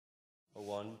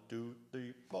1, 2,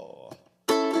 3, 4.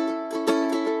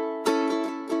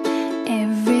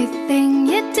 Everything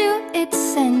you do, it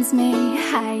sends me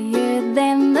higher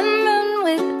than the moon.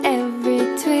 With every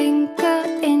twinkle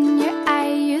in your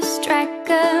eye, you strike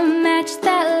a match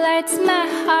that lights my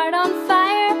heart on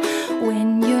fire.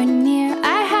 When you're near,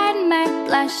 I hide my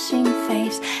blushing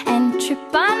face and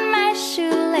trip on my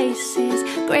shoelaces.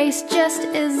 Grace just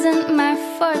isn't my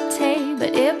forte,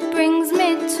 but it brings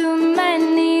me to my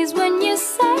knees when you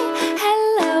say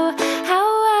hello. How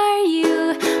are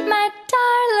you, my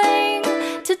darling?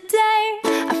 Today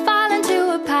I fall into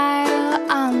a pile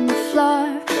on the floor.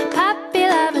 Puppy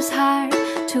love is hard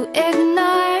to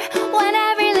ignore. When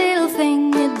every little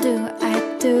thing you do, I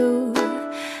do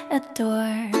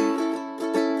adore.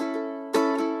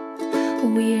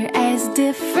 We're as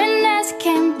different as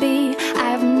can be.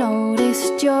 I've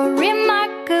noticed you're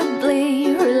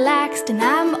remarkably relaxed and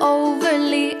I'm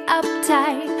overly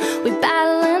uptight. We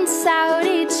balance out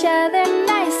each other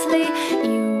nicely.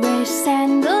 You wear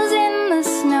sandals in the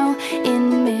snow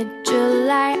in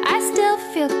mid-July. I still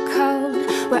feel cold.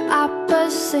 We're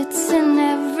opposites in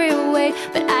every way,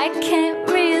 but I can't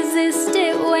resist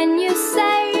it when you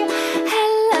say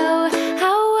hello.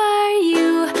 How are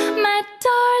you, my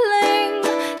darling?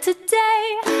 Today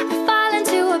I fall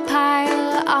into a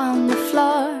pile on the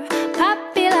floor.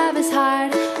 Puppy love is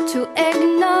hard to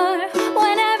ignore.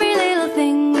 When every little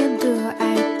thing you do,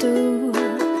 I do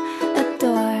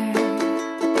adore.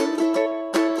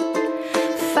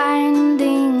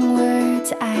 Finding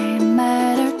words I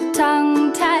mutter,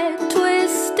 tongue-tied,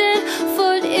 twisted,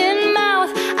 foot in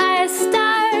mouth, I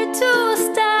start to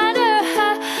stutter.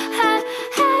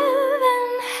 Heaven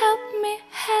help me,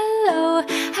 hello.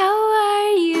 How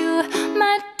are you,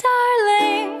 my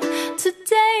darling?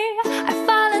 Today I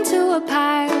fall into a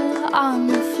pile on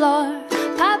the floor.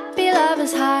 Puppy love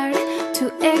is hard to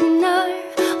ignore.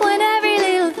 When every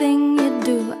little thing you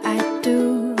do, I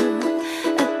do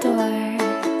adore.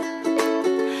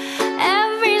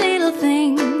 Every little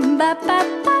thing, ba ba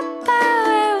ba ba.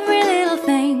 Every little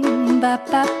thing, ba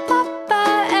ba ba ba.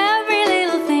 Every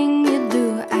little thing you do,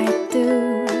 I do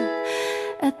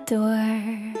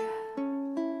adore.